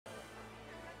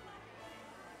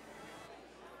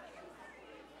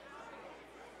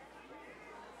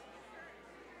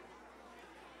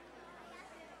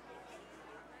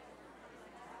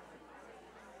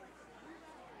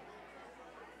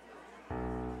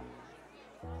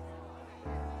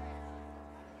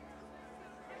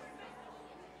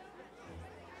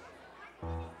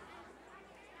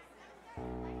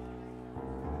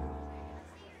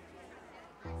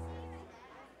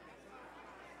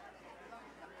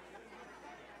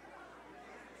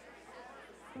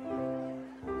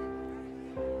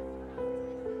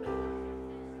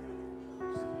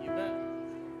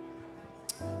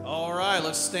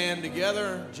let's stand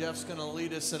together. Jeff's going to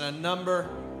lead us in a number.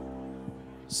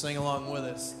 Sing along with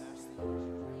us.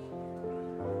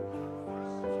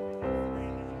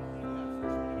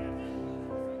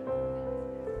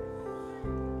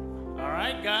 All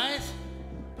right, guys.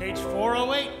 Page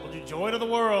 408. We'll do Joy to the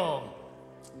World.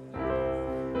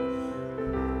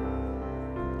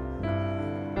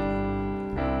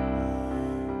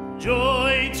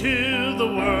 Joy to the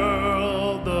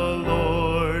world, the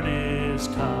Lord is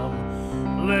come.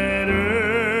 Let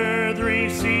earth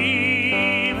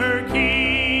receive her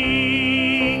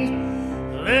King.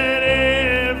 Let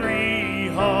every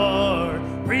heart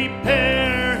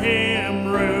prepare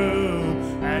him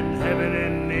room, and heaven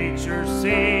and nature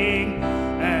sing,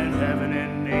 and heaven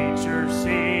and nature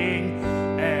sing,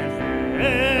 and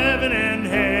heaven and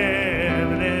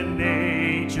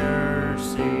nature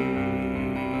sing.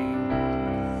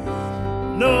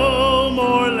 No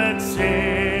more let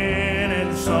sin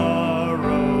and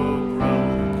sorrow grow,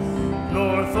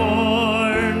 nor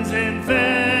thorns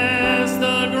infest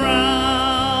the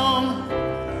ground.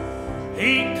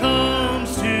 He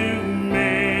comes to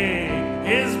make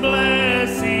his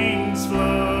blessings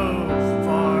flow,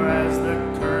 far as the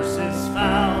curse is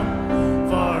found,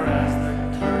 far as the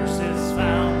curse is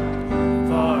found,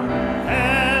 far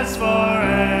as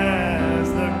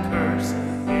the curse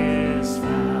is found.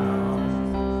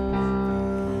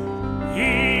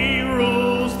 He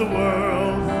rules the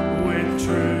world with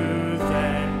truth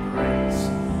and grace,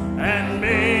 and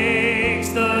makes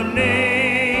the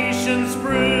nations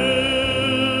prove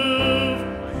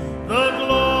the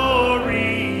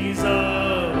glories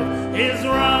of his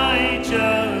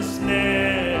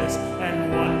righteousness,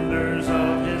 and wonders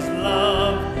of his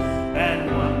love,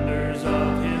 and wonders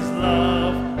of his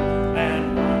love,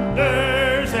 and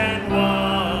wonders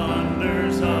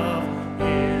of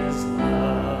his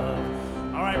love.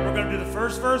 All right, we're going to do the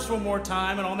first verse one more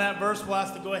time, and on that verse we'll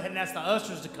have to go ahead and ask the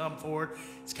ushers to come forward.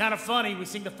 It's kind of funny. We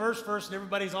sing the first verse and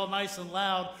everybody's all nice and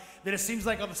loud. Then it seems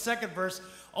like on the second verse,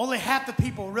 only half the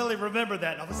people really remember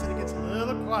that. And all of a sudden it gets a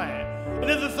little quiet. And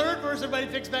then the third verse, everybody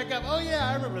picks back up. Oh yeah,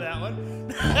 I remember that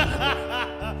one.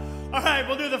 All right,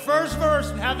 we'll do the first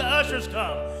verse and have the ushers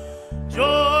come.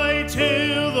 Joy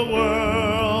to the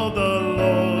world, the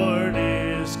Lord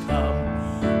is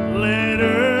come. Let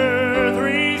earth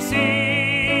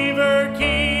receive her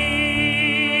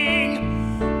King.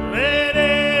 Let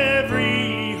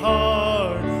every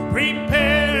heart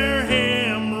prepare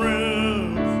him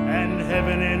room, and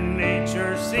heaven and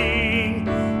nature sing,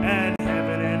 and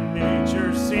heaven and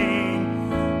nature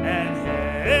sing, and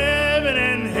heaven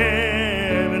and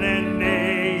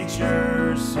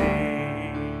nature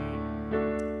sing.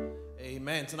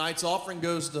 Amen. Tonight's offering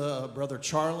goes to Brother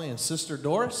Charlie and Sister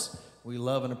Doris. We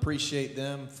love and appreciate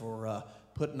them for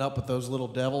putting up with those little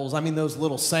devils. I mean, those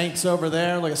little saints over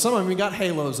there. Look, some of them got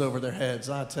halos over their heads.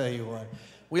 I tell you what,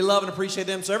 we love and appreciate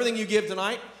them. So everything you give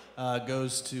tonight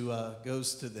goes to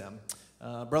them.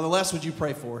 Brother Les, would you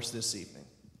pray for us this evening?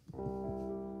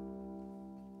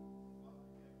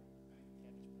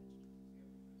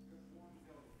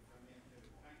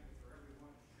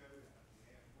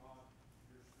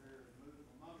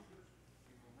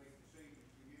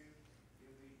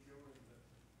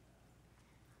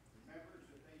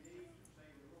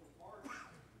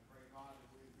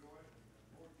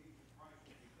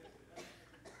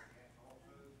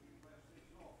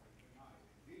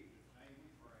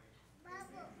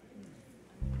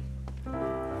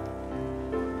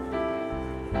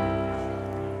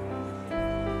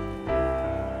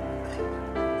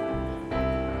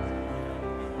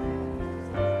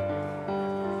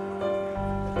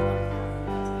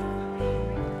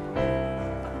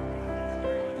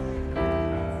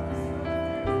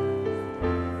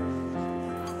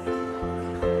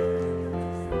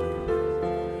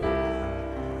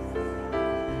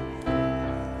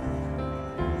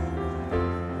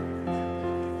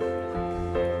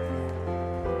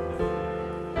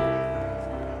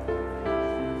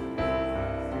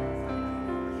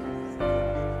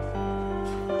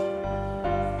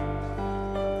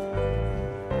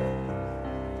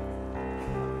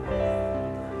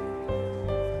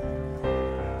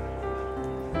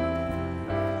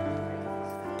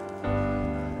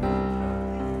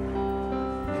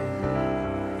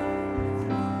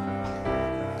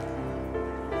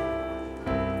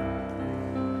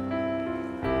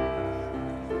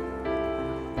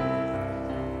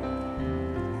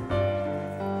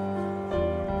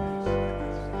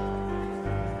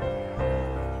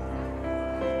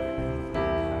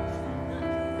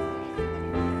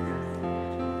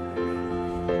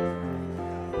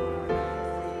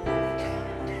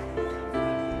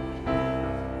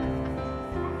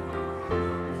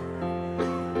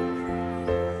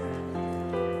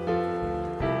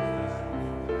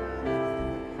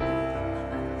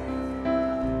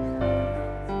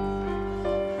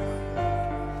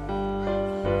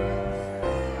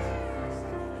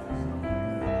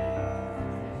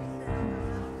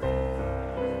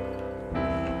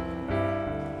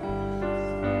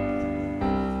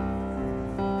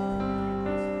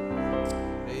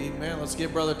 Let's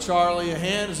give Brother Charlie a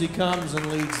hand as he comes and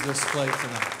leads this play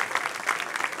tonight.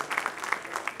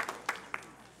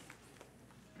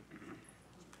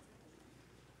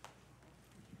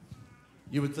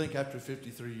 You would think after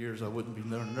 53 years I wouldn't be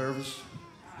nervous,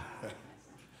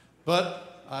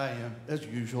 but I am, as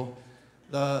usual.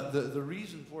 The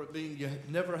reason for it being you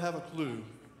never have a clue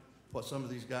what some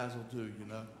of these guys will do, you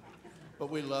know.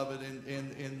 But we love it,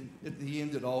 and at the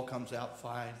end it all comes out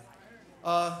fine.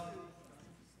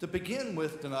 To begin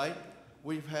with tonight,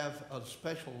 we have a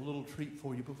special little treat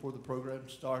for you before the program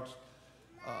starts.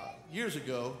 Years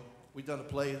ago, we done a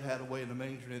play that had Away in the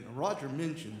Manger in it, and Roger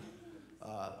mentioned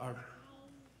our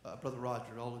Brother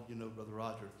Roger. All of you know Brother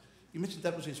Roger. He mentioned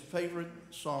that was his favorite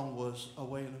song was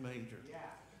Away in the Manger. Yeah.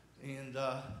 And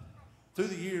through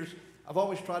the years, I've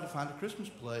always tried to find a Christmas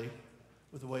play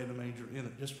with Away in the Manger in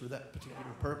it, just for that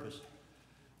particular purpose.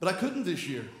 But I couldn't this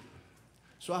year.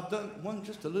 So I've done one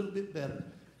just a little bit better.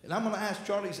 And I'm going to ask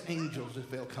Charlie's Angels if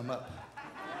they'll come up.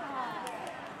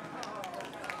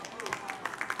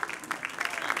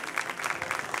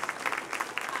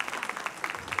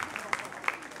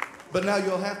 But now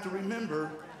you'll have to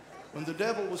remember, when the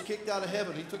devil was kicked out of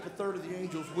heaven, he took a third of the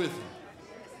angels with him.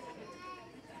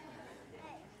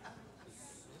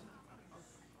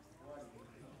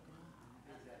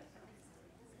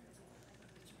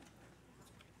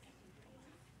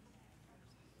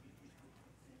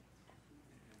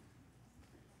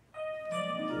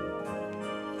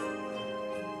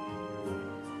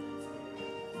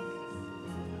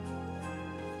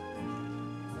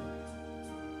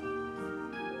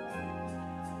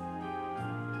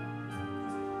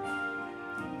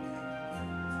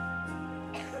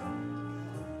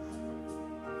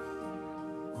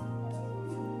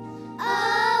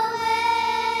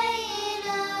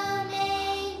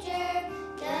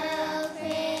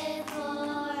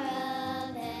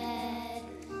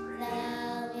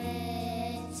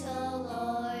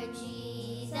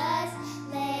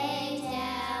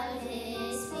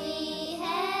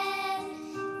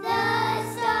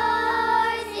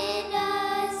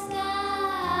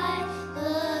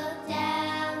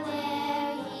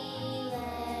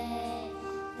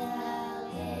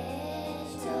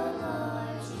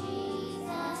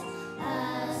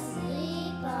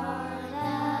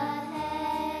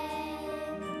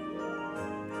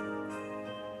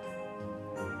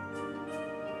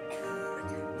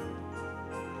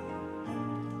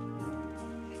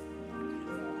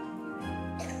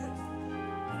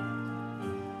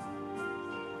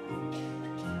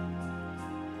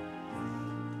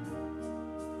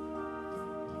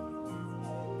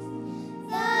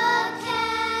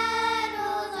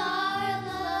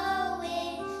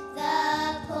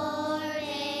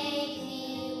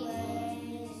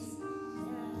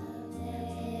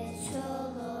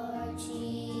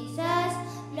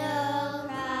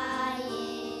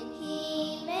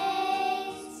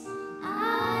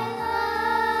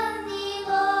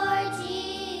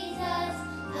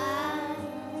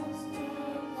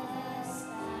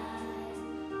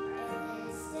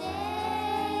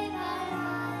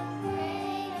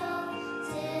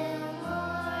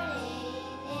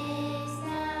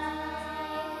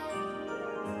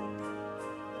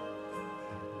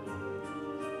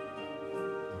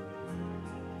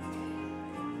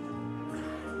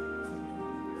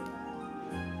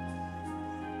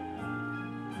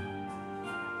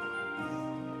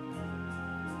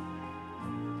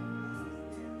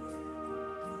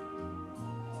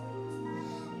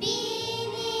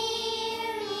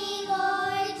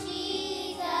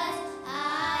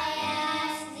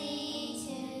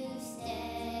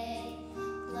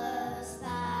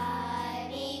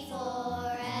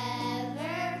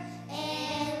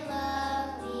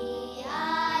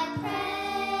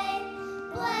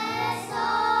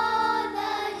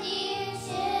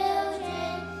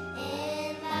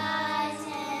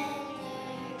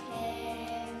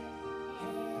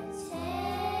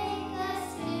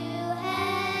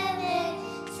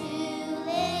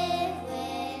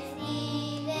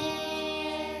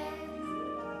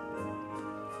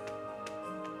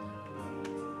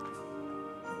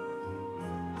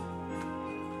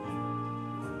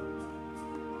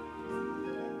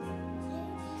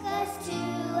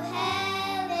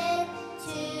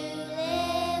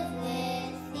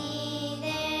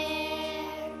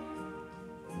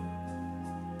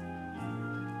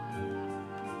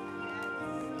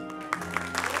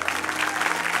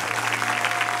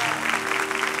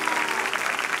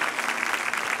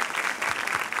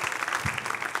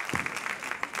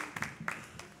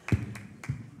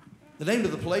 The name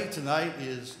of the play tonight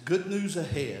is Good News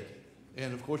Ahead.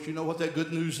 And of course, you know what that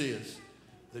good news is.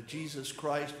 That Jesus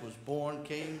Christ was born,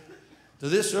 came to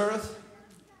this earth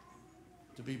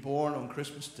to be born on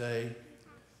Christmas Day,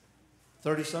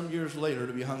 30-some years later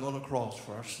to be hung on a cross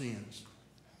for our sins.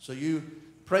 So you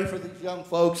pray for these young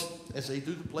folks as they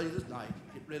do the play this night.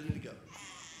 Get ready to go.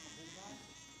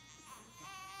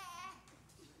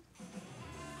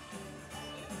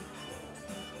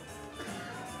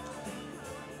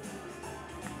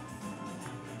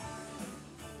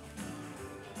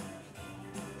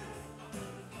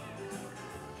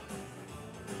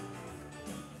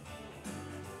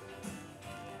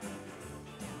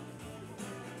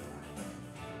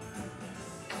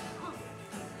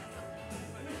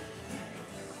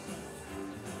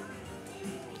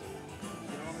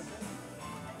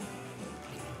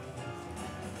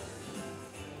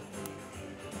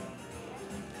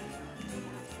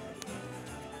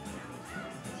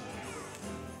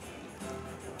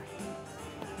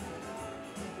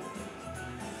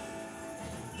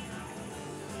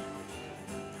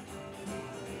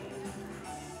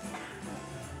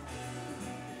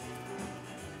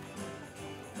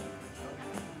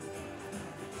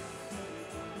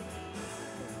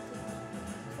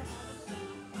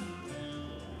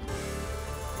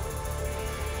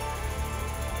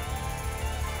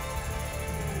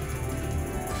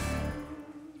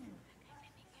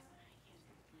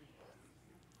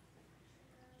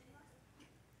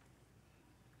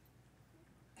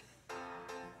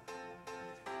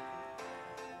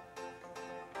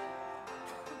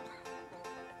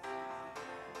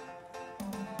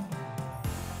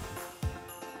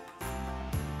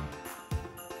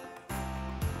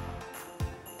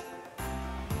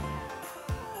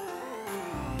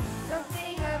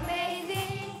 Something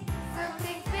amazing,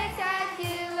 something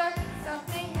spectacular,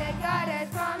 something that God has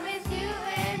promised you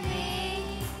and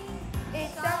me.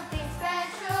 It's something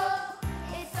special,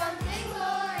 it's something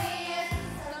glorious,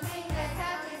 something that's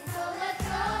happened, so let's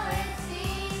go and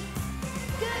see.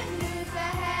 Good news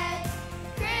ahead,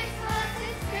 Christmas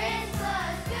is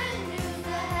Christmas, good news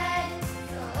ahead,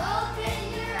 so open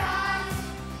your eyes.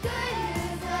 Good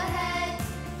news ahead,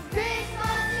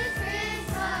 Christmas is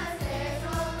Christmas, there's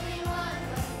only one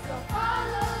way, so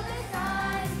follow the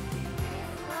sign.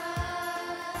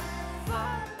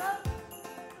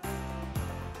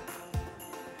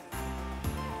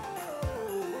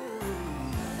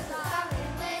 Stop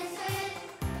and listen,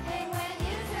 and when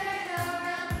you turn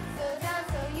around, slow down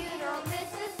so you don't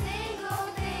miss a single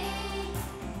thing.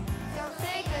 Don't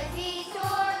take a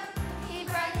detour, keep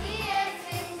right the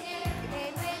exit here,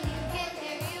 and when you get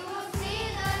there, you will see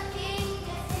the King.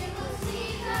 Yes, you will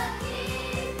see the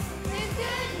King. There's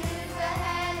good news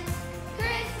ahead.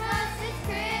 Christmas is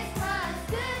Christmas.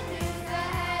 Good news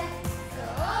ahead. So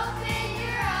open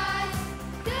your eyes.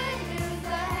 Good news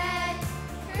ahead.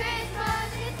 Christmas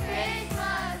is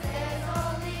Christmas. There's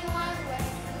only one way.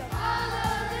 So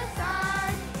follow the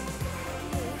sign.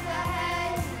 News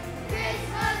ahead.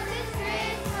 Christmas is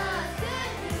Christmas.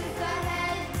 Good news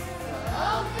ahead. So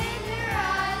open your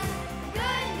eyes.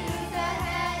 Good news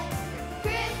ahead.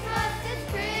 Christmas is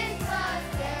Christmas.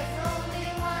 There's only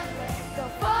one way. So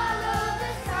follow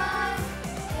the sign.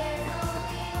 There's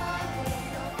only one way.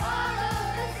 So follow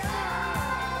the sign.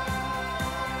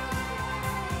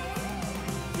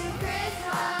 To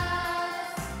Christmas.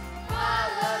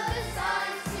 Follow the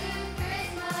signs to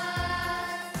Christmas.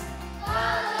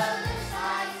 Follow the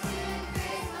signs to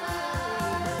Christmas.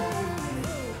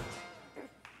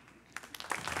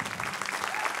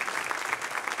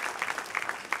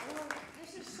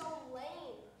 This is so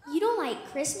lame. You don't like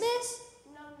Christmas?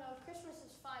 No, Christmas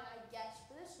is fine, I guess.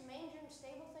 But this manger and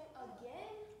stable thing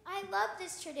again? I love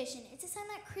this tradition. It's a sign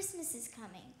that Christmas is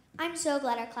coming. I'm so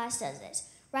glad our class does this.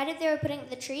 Right up there, we're putting up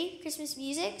the tree, Christmas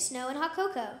music, snow, and hot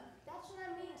cocoa. That's what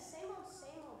I mean. Same old,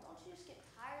 same old. Don't you just get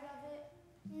tired of it?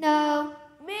 No.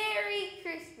 Merry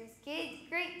Christmas, kids.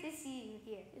 Great to see you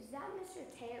here. Is that Mr.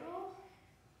 Terrell?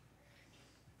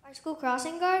 Our school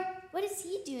crossing guard? What is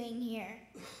he doing here?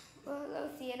 Well, hello,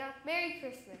 Sienna. Merry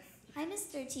Christmas. Hi,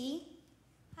 Mr. T.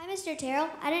 Hi, Mr. Terrell.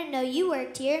 I didn't know you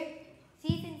worked here.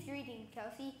 Season's greetings,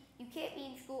 Kelsey. You can't be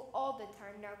in school all the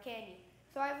time now, can you?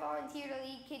 So I volunteer to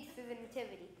lead kids through the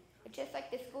nativity. It's just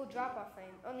like the school drop-off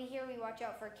frame, only here we watch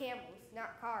out for camels,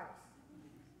 not cars.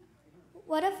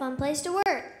 What a fun place to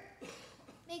work.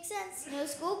 Makes sense. No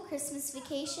school, Christmas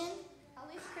vacation. At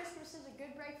least Christmas is a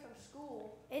good break from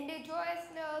school. And a joyous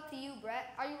Noel to you,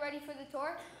 Brett. Are you ready for the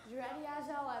tour? As ready as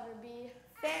I'll ever be.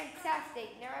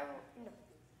 Fantastic. Now no.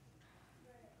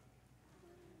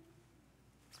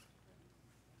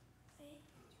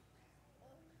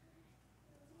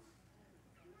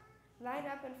 Line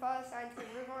up and follow signs because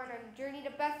we're going on a journey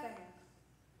to Bethlehem.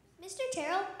 Mr.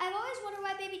 Terrell, I've always wondered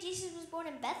why baby Jesus was born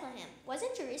in Bethlehem.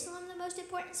 Wasn't Jerusalem the most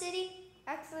important city?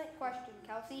 Excellent question,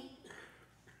 Kelsey.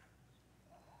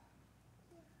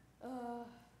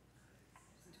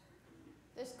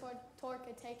 This tour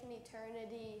could take an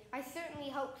eternity. I certainly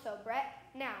hope so, Brett.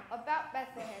 Now, about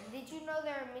Bethlehem. Did you know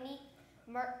there are many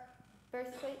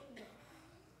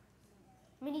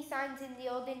signs in the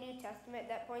Old and New Testament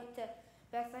that point to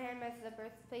Bethlehem as the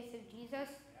birthplace of Jesus?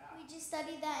 We just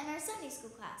studied that in our Sunday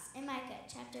school class, in Micah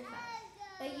chapter 5.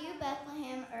 But you,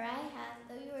 Bethlehem, Uriah,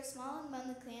 though you are small among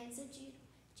the clans of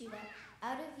Judah,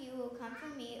 out of you will come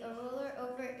from me a ruler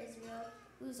over Israel,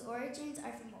 whose origins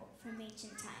are from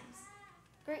ancient times.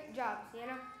 Great job,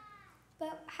 Sienna.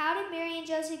 But how did Mary and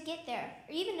Joseph get there,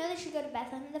 or even know they should go to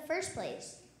Bethlehem in the first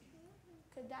place?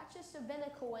 Could that just have been a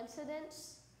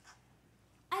coincidence?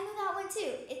 I know that one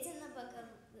too. It's in the book of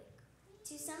Luke.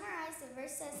 To summarize, the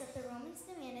verse says that the Romans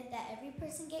demanded that every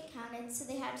person get counted, so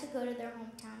they had to go to their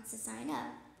hometowns to sign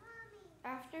up.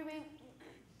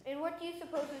 And what do you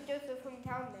suppose was Joseph's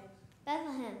hometown then?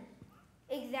 Bethlehem.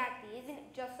 Exactly. Isn't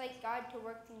it just like God to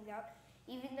work things out?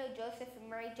 Even though Joseph and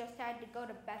Mary just had to go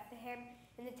to Bethlehem,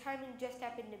 and the timing just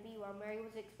happened to be while Mary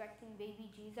was expecting baby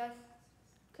Jesus?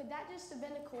 Could that just have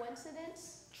been a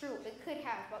coincidence? True, it could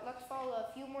have, but let's follow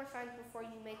a few more signs before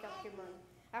you make up your mind.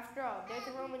 After all, there's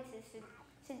a Roman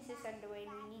census underway,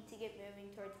 and we need to get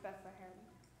moving towards Bethlehem.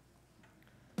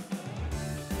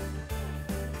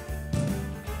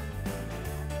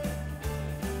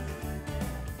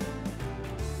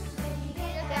 When you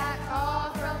get that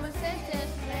call from a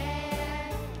census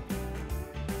man,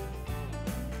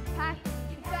 pack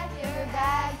your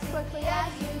bags quickly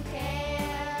as you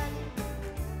can.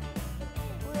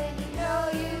 When you know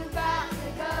you've got to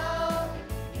go,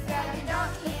 you grab your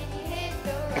donkey and you hit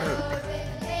the road with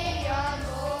the baby on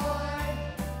board.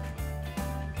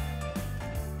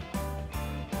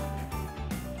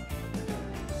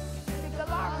 Took a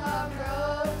long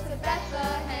road to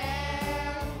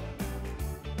Bethlehem,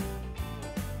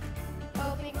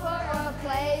 hoping for a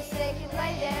place they could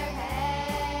lay their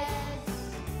heads.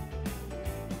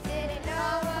 Didn't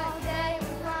know what they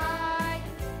would find.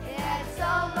 They had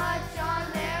so much on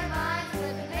their minds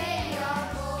with the baby on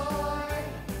board.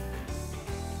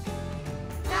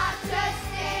 Not just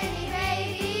any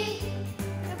baby,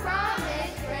 the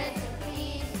promised Prince of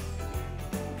Peace,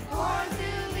 born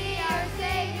to be our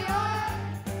Savior,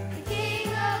 the King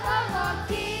of all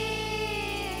kings.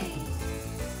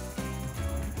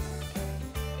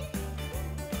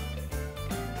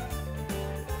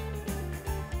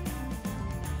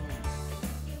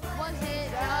 Was it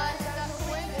just a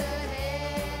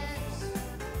coincidence?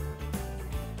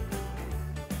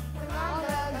 When long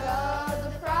ago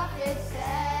the prophet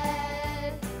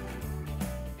said,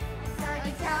 a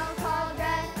tiny town called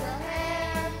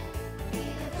Bethlehem, be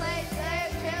the place their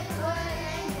ship would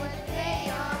hang with the baby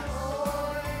on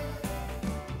board.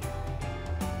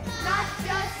 Not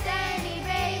just any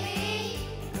baby,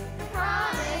 the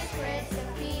promised Prince of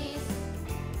Peace,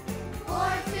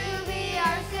 born to be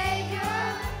our Savior,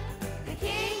 the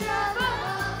King of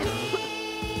all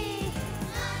kings.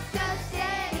 Not just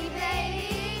any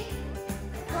baby,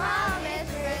 the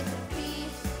promised Prince of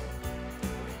Peace,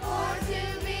 born to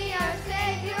be our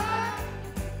Savior,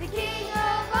 the King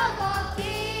of all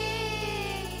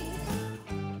kings.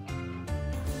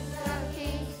 King of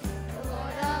kings, the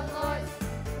Lord of lords,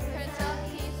 Prince of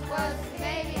Peace was the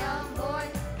baby on board.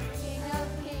 King of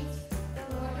kings, the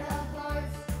Lord of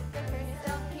lords, the Prince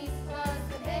of Peace was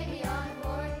the baby on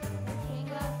board. King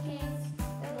of kings,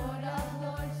 the Lord of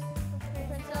lords, the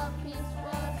Prince of Peace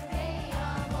was the baby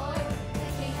on board. The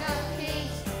King of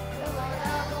kings, the Lord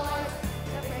of lords,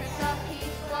 the Prince of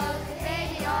Peace was the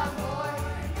baby on board.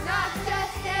 Not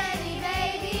just any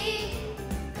baby,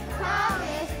 the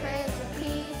promised Prince of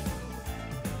Peace,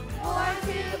 born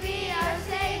to be our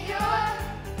Savior,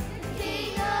 the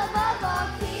King of all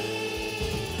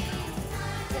kings.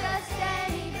 Not just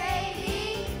any baby,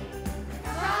 the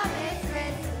promised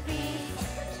Prince of Peace,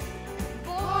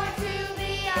 born to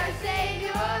be our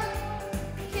Savior,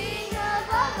 the King of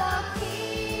all kings.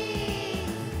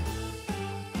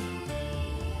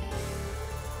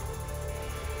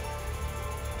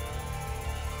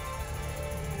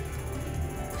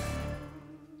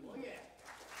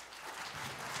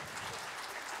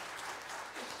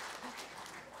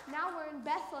 Now we're in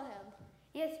Bethlehem.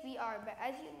 Yes, we are, but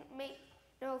as you may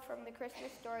know from the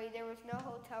Christmas story, there was no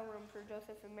hotel room for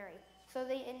Joseph and Mary, so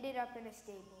they ended up in a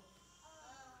stable.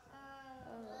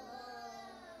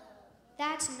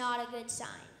 That's not a good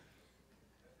sign.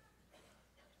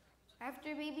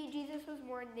 After baby Jesus was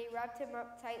born, they wrapped him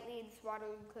up tightly in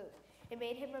swaddling clothes and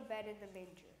made him a bed in the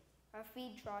manger.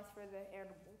 feed troughs for the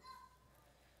animals.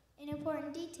 An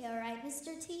important detail, right,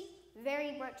 Mr. T?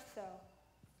 Very much so.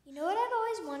 You know what I've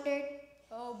always wondered?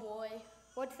 Oh boy.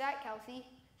 What's that, Kelsey?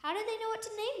 How did they know what to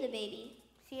name the baby?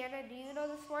 Sienna, do you know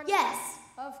this one? Yes.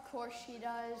 Of course she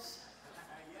does.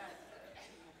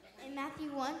 In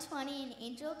Matthew 1:20, an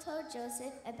angel told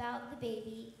Joseph about the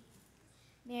baby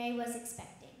Mary was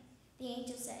expecting. The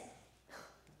angel said,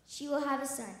 "She will have a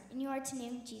son, and you are to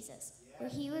name him Jesus, for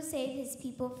he will save his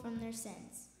people from their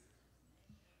sins."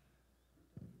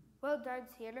 Well done,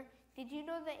 Sienna. Did you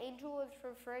know the angel was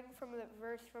referring from the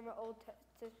verse from the Old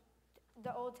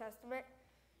Testament?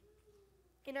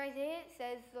 In Isaiah it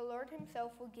says, "The Lord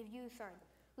himself will give you a son.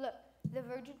 Look, the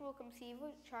virgin will conceive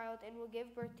a child and will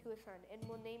give birth to a son, and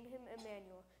will name him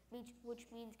Emmanuel, which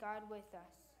means God with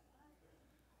us."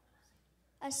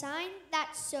 A sign?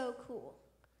 That's so cool.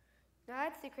 Now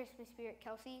that's the Christmas spirit,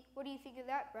 Kelsey. What do you think of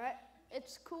that, Brett?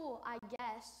 It's cool, I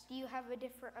guess. Do you have a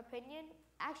different opinion?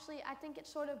 Actually, I think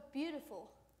it's sort of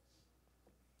beautiful.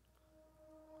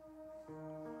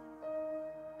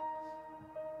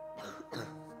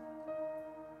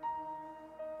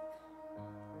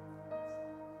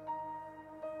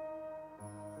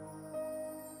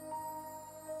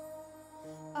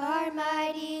 Our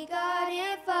mighty God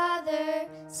and Father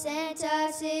sent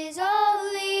us his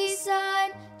only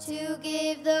Son to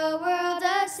give the world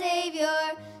a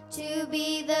Savior, to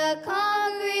be the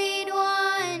conquered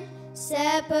one,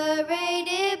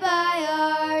 separated by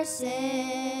our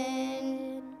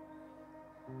sin.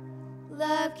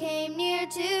 Love came near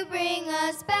to bring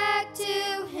us back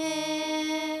to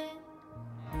him.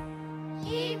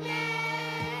 Emmanuel.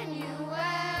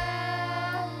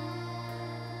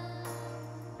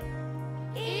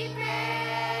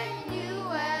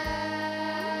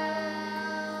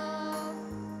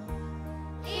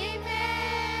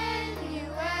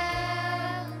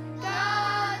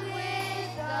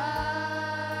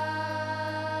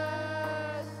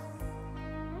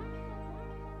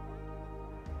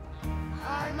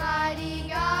 Almighty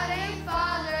God and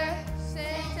Father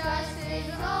sent us his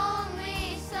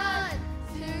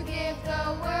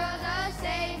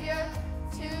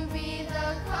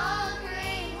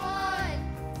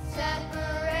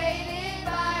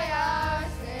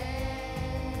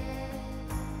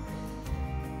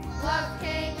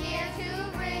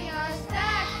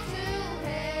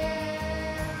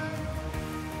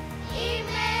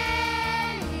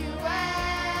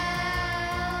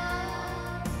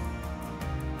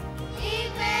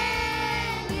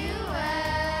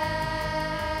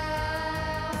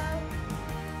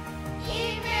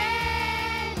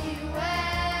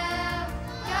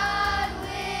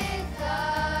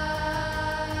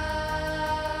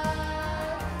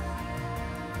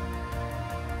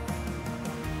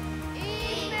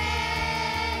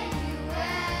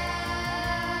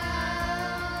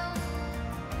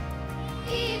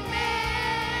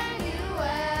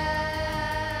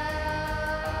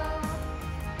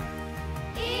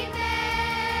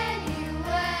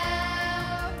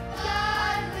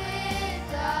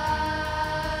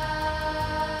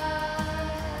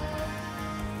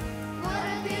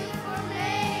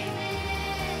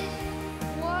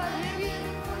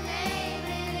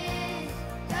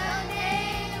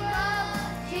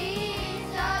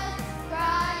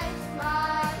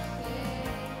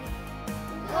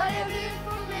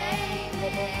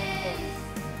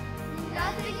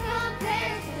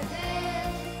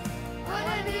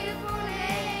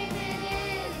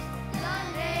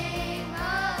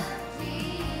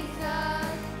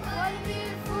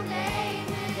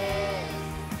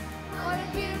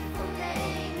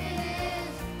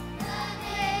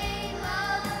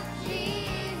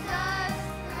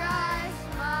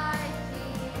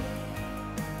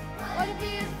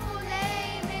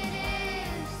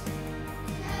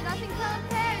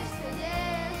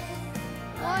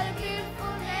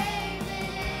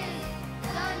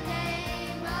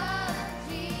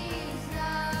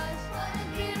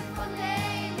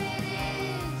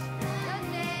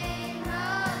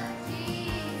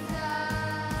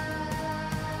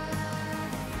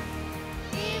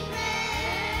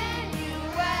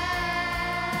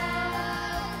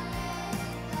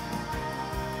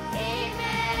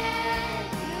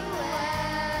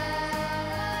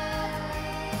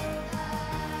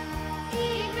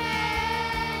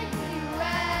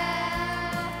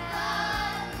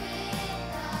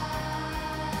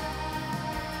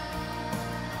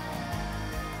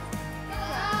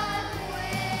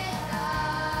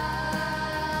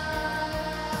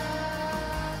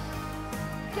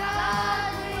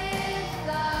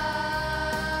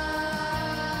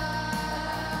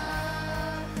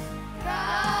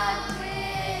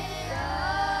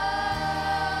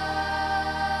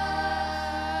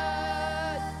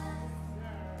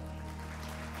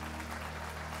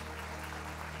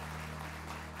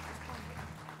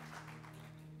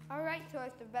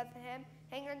rejoice of Bethlehem,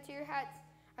 hang on to your hats.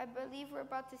 I believe we're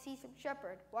about to see some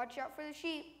shepherd. Watch out for the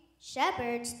sheep.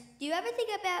 Shepherds? Do you ever think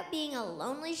about being a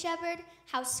lonely shepherd?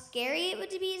 How scary it would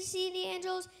be to see the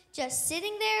angels just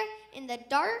sitting there in the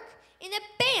dark, and then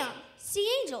bam, see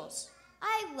angels.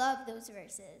 I love those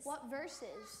verses. What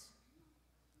verses?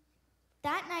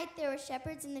 That night there were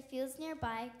shepherds in the fields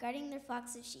nearby, guarding their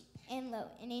flocks of sheep. And lo,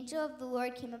 an angel of the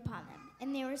Lord came upon them,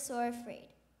 and they were sore afraid.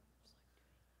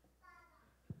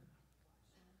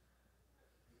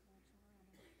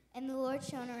 And the Lord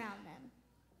shone around them,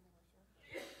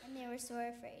 and they were sore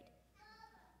afraid.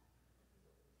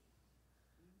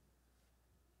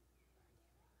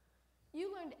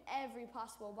 You learned every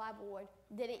possible Bible word,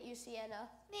 didn't you, Sienna?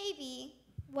 Maybe.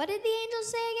 What did the angel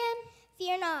say again?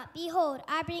 Fear not, behold,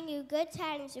 I bring you good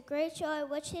tidings of great joy,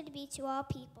 which should be to all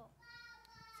people.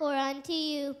 For unto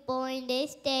you born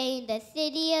this day in the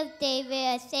city of David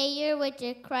a Savior, which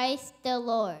is Christ the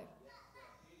Lord.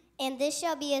 And this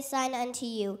shall be a sign unto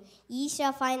you. Ye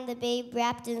shall find the babe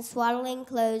wrapped in swaddling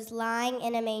clothes, lying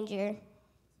in a manger.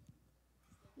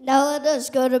 Now let us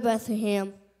go to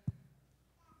Bethlehem.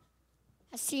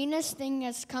 As soon as thing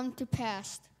has come to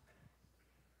pass,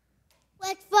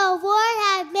 which the Lord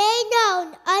hath made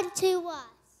known unto us.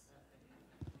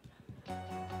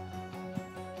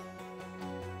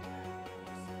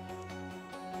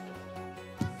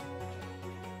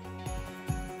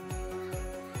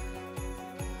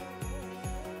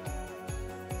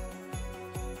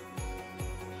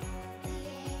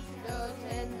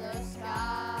 In the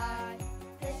sky,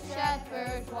 the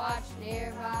shepherds watch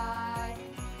nearby,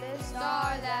 the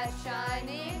star that's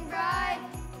shining bright.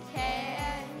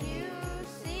 Can you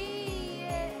see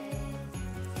it?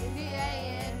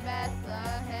 In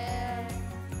Bethlehem,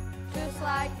 just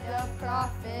like the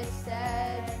prophet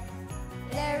said,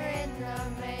 there in the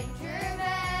manger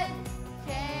bed.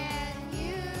 Can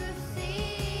you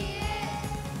see it?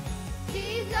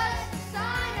 Jesus, the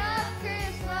sign of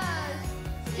Christmas.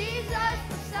 Jesus,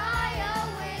 Messiah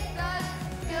with us,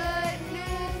 good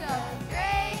news of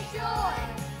great joy.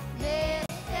 This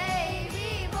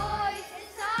baby boy is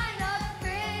sign of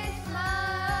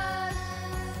Christmas.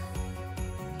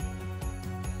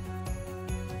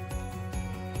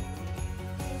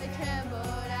 They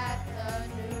trembled at the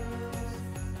news.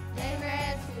 They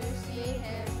ran to see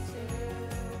him too.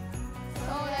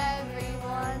 Told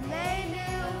everyone they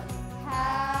knew.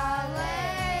 Hallelujah.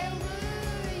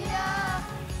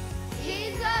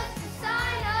 Jesus, the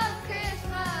sign of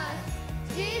Christmas.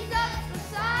 Jesus,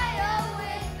 Messiah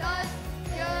with us.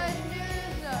 Good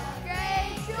news of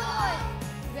great joy.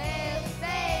 This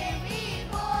baby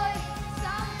boy,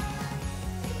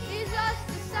 Jesus,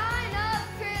 the sign of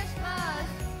Christmas.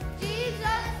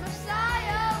 Jesus,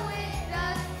 Messiah with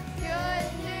us. Good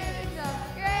news of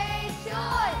great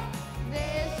joy.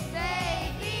 This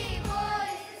baby boy,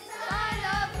 sign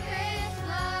of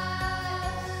Christmas.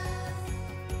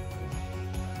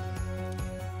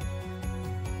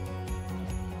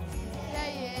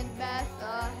 Day in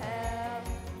Bethlehem,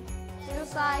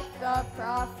 just like the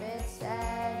prophet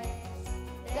said,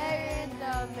 there in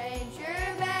the manger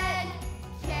bed.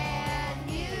 Can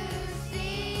you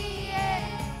see it?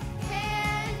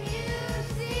 Can you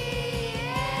see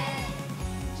it?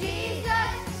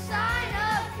 Jesus, the sign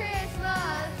of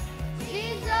Christmas.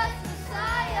 Jesus,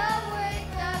 Messiah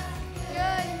with us.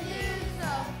 Good news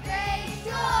of great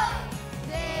joy.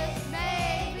 This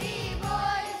baby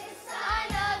boy is the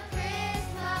sign of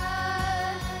Christmas.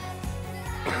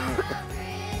 The sign of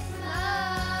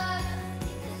Christmas.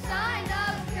 The sign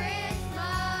of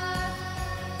Christmas.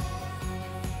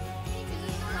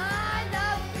 The sign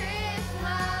of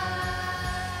Christmas.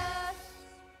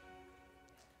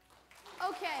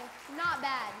 Okay, not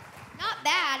bad. Not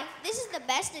bad. This is the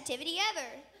best nativity ever.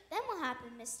 Then what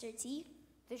happened, Mr. T?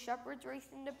 The shepherds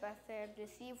raced into Bethlehem to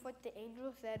see if what the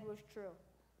angel said was true.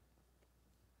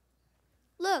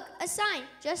 Look, a sign,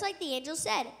 just like the angel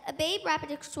said. A babe wrapped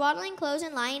in swaddling clothes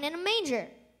and lying in a manger.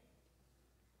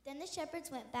 Then the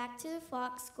shepherds went back to the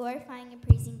flocks, glorifying and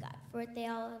praising God for what they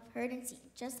all have heard and seen,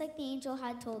 just like the angel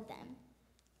had told them.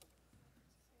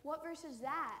 What verse is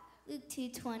that? Luke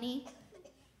 2:20.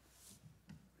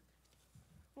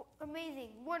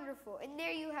 Amazing, wonderful, and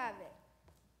there you have it.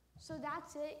 So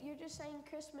that's it? You're just saying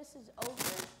Christmas is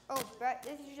over? Oh, Brett,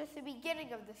 this is just the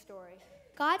beginning of the story.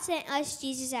 God sent us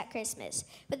Jesus at Christmas,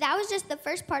 but that was just the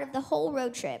first part of the whole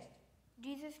road trip.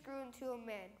 Jesus grew into a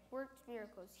man, worked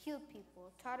miracles, healed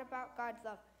people, taught about God's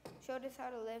love, showed us how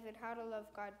to live and how to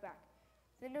love God back.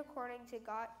 Then, according to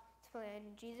God's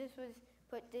plan, Jesus was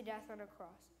put to death on a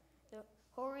cross. The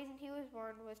whole reason he was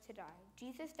born was to die.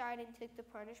 Jesus died and took the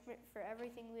punishment for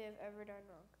everything we have ever done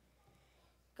wrong.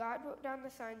 God wrote down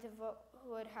the signs of what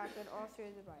would happen all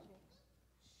through the Bible.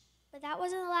 But that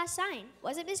wasn't the last sign,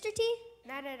 was it, Mr. T?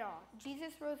 Not at all.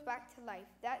 Jesus rose back to life.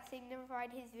 That signified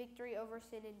his victory over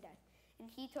sin and death. And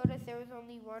he told us there was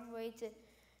only one way to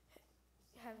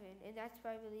heaven, and that's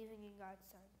by believing in God's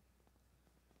Son.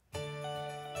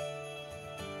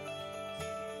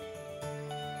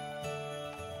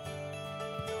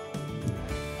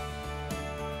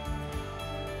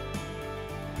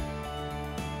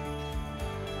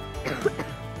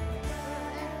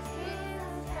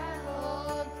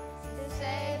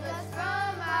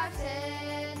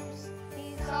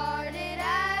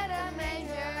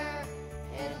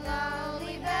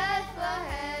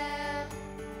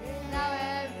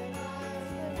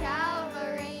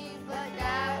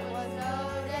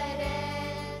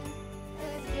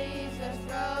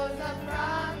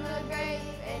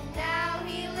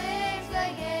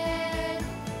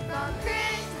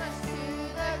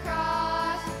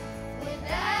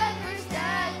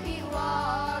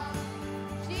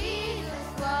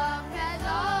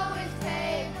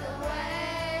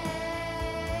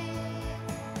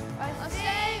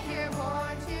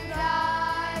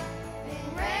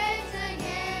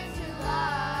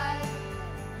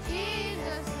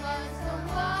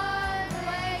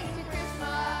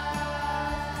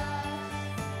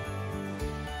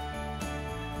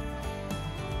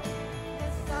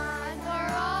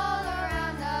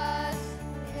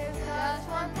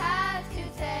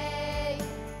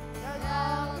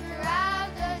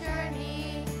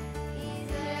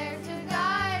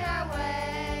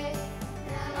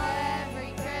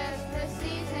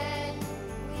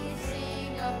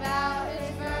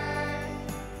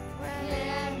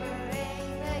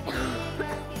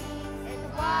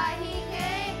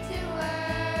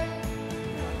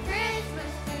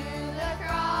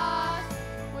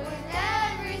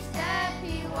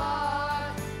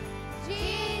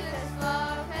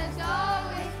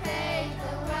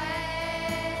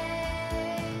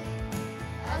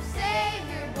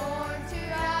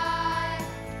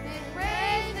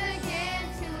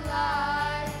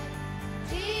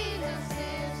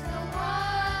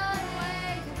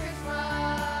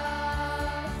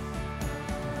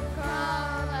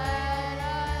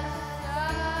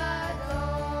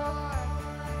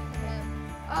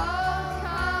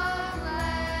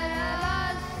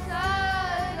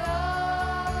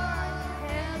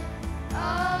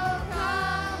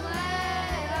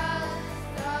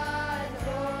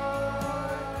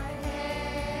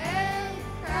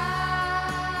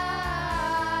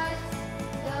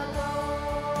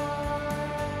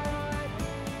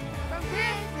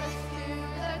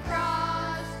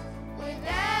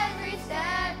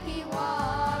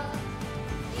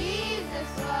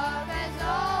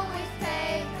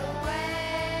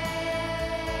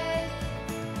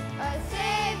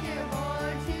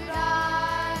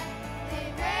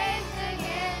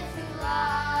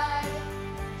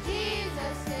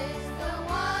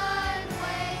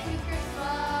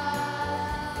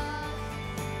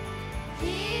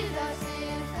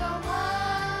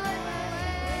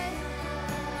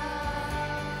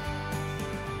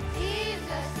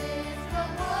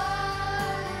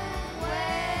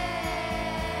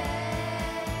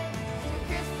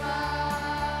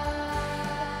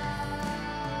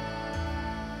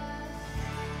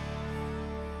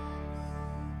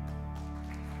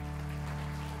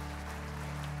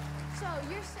 So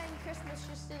you're saying Christmas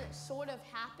just didn't sort of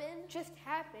happen? Just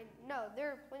happened. No,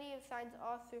 there are plenty of signs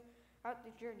all throughout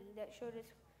the journey that showed us.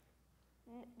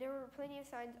 There were plenty of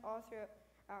signs all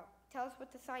throughout. Tell us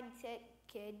what the sign said,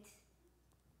 kids.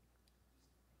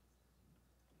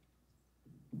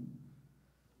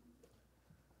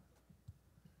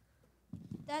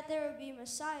 That there would be a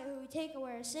Messiah who would take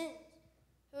away our sins,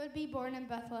 who would be born in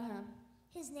Bethlehem.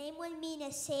 His name would mean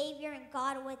a Savior and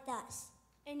God with us.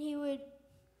 And he would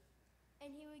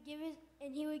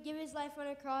give his life on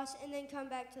a cross and then come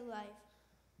back to life.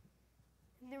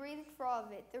 And the reason for all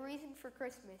of it, the reason for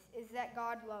Christmas, is that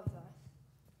God loves us.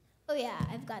 Oh yeah,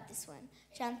 I've got this one.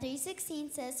 John 3:16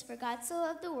 says, "For God so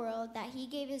loved the world that he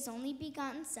gave his only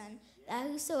begotten Son, that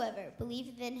whosoever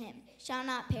believeth in him shall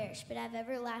not perish, but have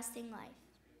everlasting life."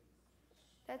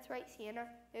 That's right, Sienna.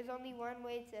 There's only one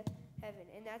way to heaven,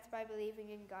 and that's by believing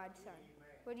in God's Son.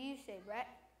 What do you say, Brett?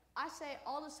 I say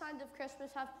all the signs of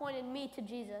Christmas have pointed me to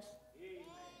Jesus.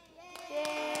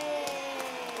 Yay!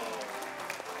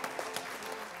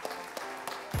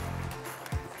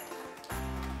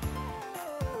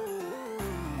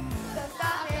 So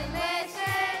stop and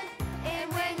listen,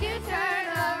 and when you turn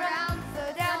around,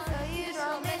 slow down so you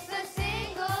don't miss a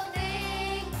single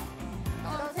thing.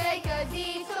 Don't take a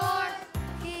detour,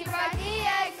 keep right the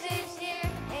exits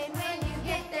here, and when you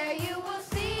get there,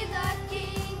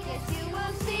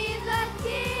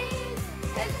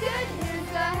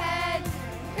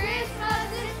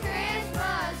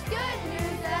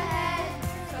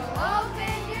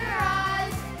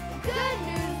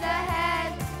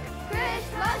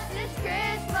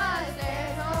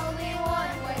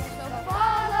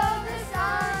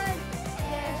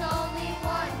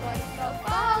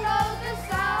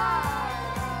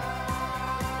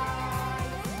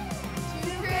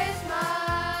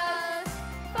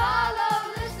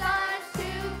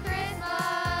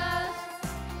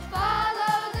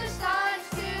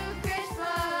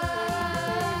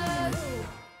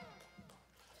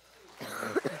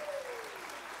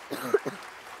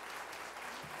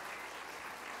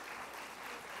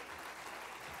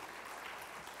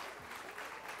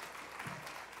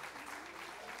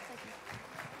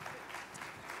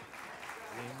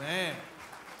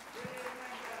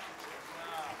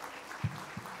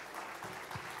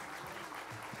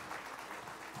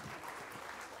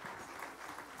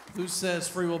 Who says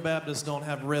Free Will Baptists don't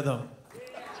have rhythm?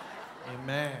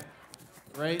 Amen.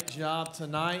 Great job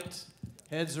tonight.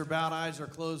 Heads are bowed, eyes are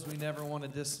closed. We never want to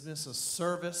dismiss a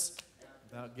service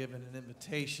without giving an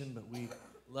invitation, but we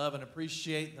love and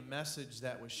appreciate the message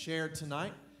that was shared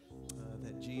tonight,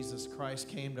 that Jesus Christ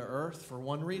came to earth for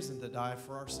one reason, to die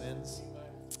for our sins.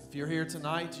 If you're here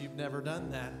tonight, you've never done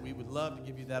that, we would love to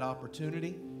give you that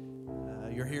opportunity.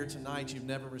 You're here tonight, you've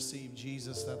never received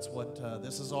Jesus. That's what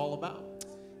this is all about.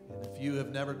 And if you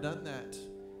have never done that,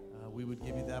 we would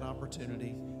give you that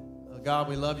opportunity. God,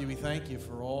 we love you. We thank you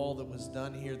for all that was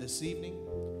done here this evening.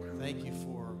 Thank you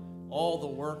for all the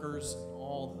workers,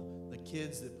 all the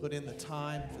kids that put in the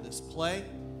time for this play.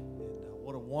 And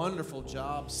what a wonderful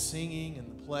job singing and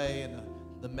the play and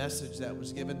the message that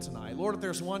was given tonight. Lord, if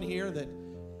there's one here that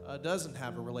doesn't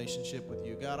have a relationship with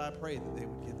you, God, I pray that they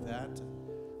would get that.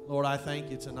 Lord, I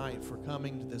thank you tonight for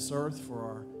coming to this earth for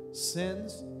our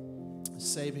sins,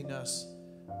 saving us,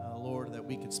 Lord, that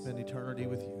we could spend eternity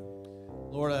with you.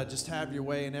 Lord, just have your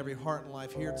way in every heart and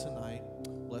life here tonight.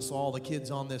 Bless all the kids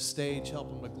on this stage. Help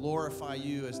them to glorify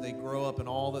you as they grow up in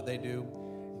all that they do.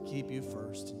 And keep you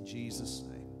first. In Jesus'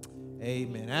 name,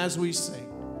 amen. As we sing.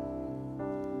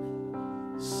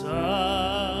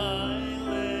 Silent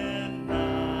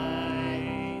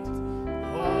night,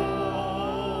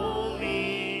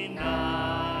 holy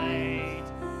night,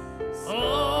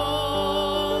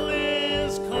 all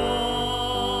is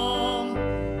calm,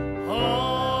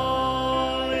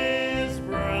 all is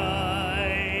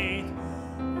bright,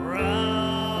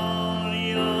 round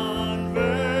yon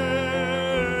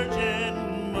virgin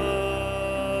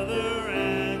mother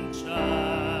and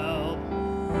child.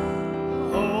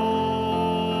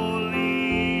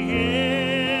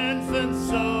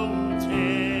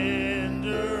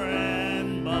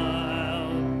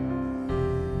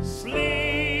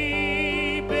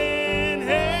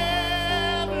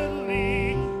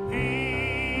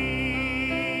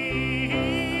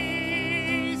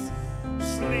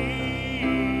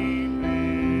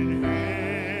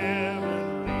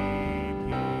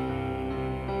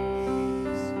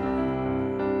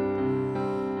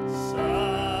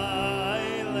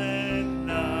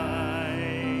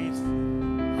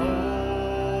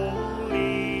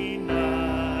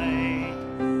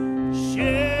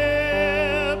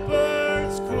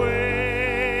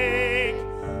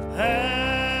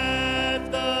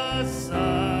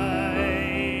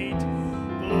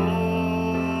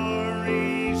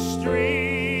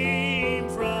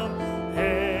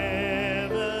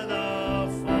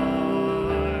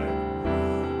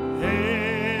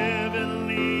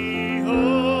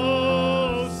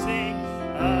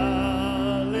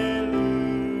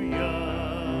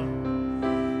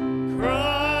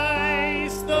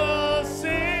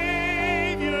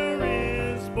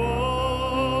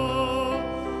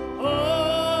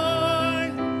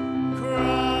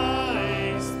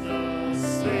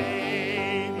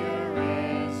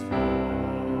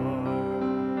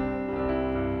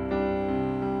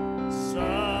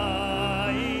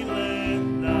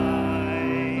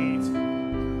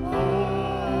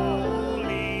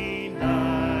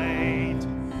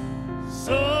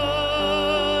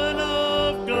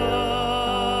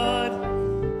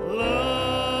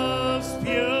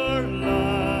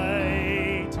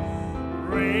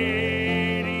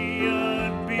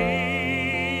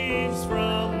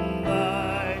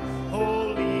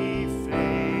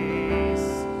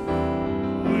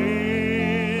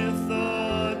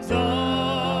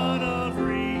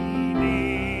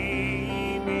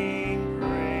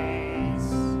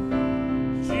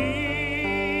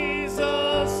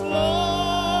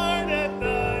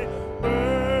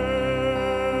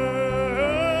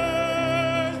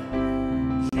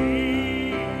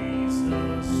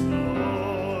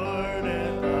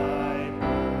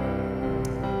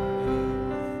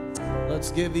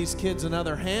 Let's give these kids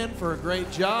another hand for a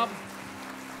great job.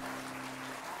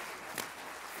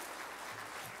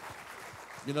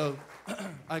 You know,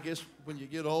 I guess when you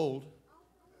get old,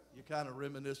 you kind of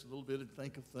reminisce a little bit and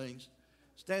think of things.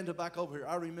 Standing back over here,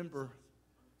 I remember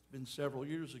it's been several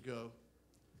years ago,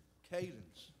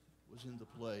 Cadence was in the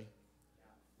play,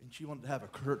 and she wanted to have a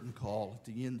curtain call at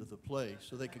the end of the play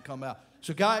so they could come out.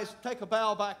 So guys, take a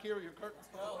bow back here, your curtain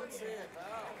call. Let's see it.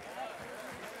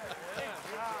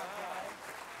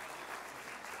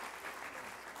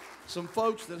 Some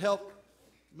folks that helped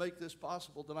make this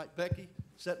possible tonight. Becky,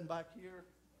 sitting back here,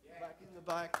 back in the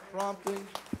back, prompting.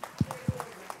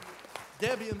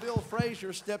 Debbie and Bill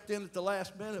Frazier stepped in at the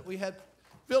last minute. We had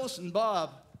Phyllis and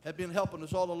Bob had been helping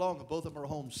us all along, and both of them are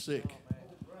home sick.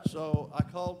 So I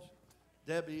called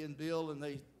Debbie and Bill, and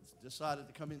they decided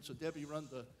to come in. So Debbie run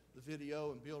the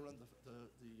video, and Bill run the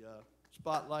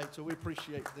spotlight, so we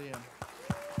appreciate them.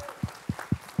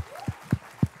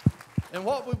 And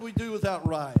what would we do without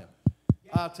Ryan?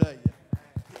 I'll tell you.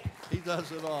 He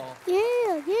does it all.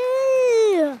 Yeah,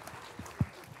 yeah.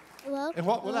 Well, And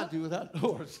what will I do without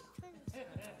Doris?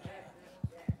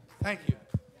 Thank you.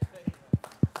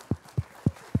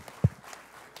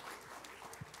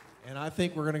 And I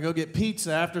think we're going to go get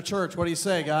pizza after church. What do you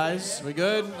say, guys? We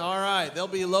good? All right. They'll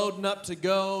be loading up to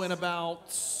go in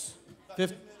about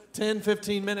 10,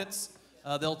 15 minutes.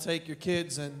 They'll take your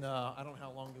kids, and I don't know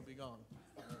how long they'll be gone.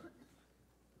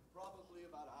 Probably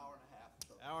about an hour and a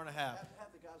half. Hour and a half.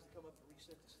 Have the guys to come up and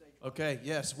reset the stage. Okay,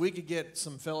 yes, we could get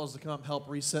some fellows to come help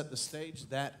reset the stage.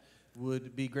 That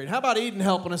would be great. How about Eden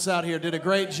helping us out here? Did a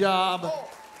great job.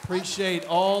 Appreciate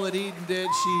all that Eden did.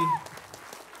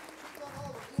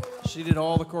 She did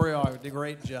all the choreography. Did a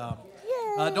great job.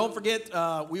 Don't forget,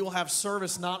 we will have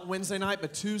service not Wednesday night,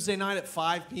 but Tuesday night at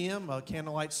 5 p.m., a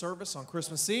candlelight service on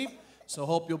Christmas Eve. So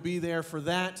hope you'll be there for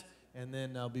that. And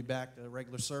then I'll be back to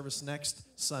regular service next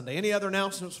Sunday. Any other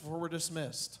announcements before we're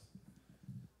dismissed?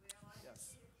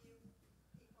 Yes.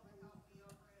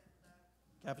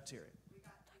 Cafeteria.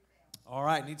 All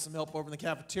right, need some help over in the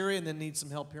cafeteria and then need some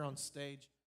help here on stage.